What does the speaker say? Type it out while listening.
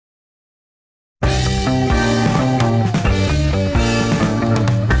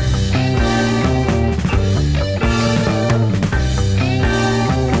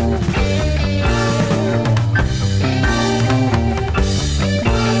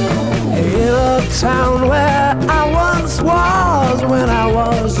town where I once was when I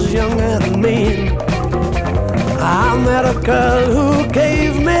was young and mean. I met a girl who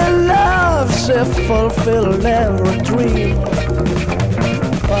gave me love, she fulfilled every dream.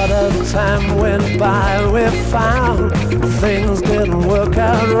 But as time went by, we found things didn't work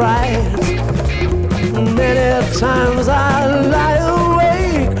out right. Many times I lie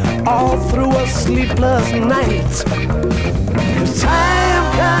awake all through a sleepless night. 'Cause time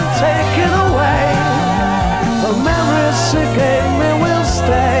can't take it away. The memories she gave me will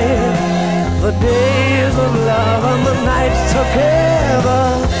stay. The days of love and the nights together.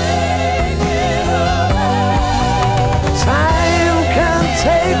 Time can't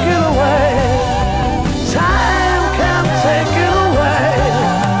take it away. Time can't take it away.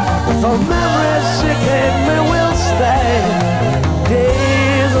 The memories she gave me will stay.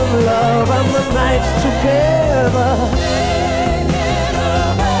 Days of love and the nights together.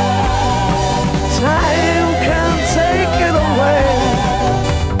 Time can't take it away.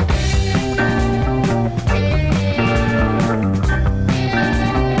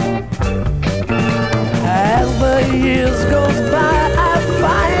 As the years goes by, I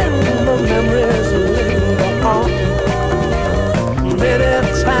find the memories linger on. Many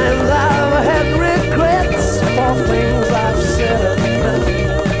times I've had regrets for things I've said and done.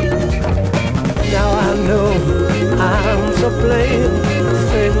 Now I know I'm to blame.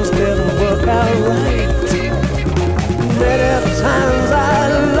 Things didn't work out right. Many times I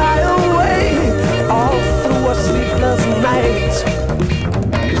lie awake all through a sleepless night.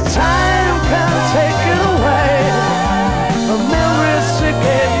 'Cause time can't take it away. The memories she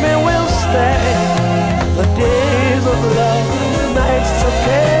gave me will stay. The days of love and the nights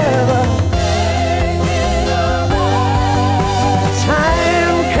together.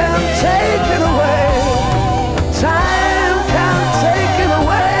 Time can't take it away. Time can't take it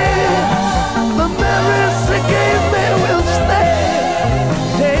away. The memories she gave me will stay.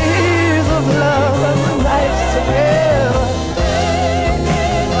 Days of love and the nights together.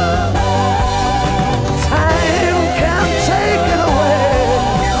 Time can't take it away.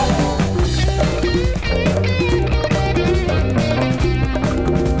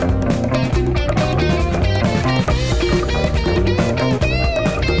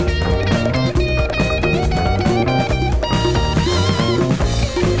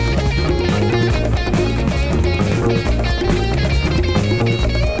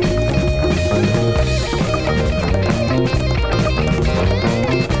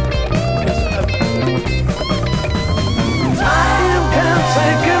 Time can't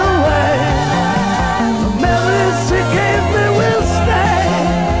take it away. The memories she gave me will stay.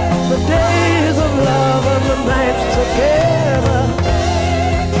 The days of love and the nights together.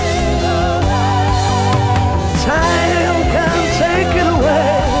 Time can't take it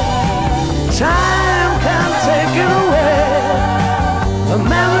away. Time can't take it away. The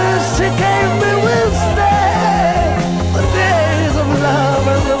memories she gave me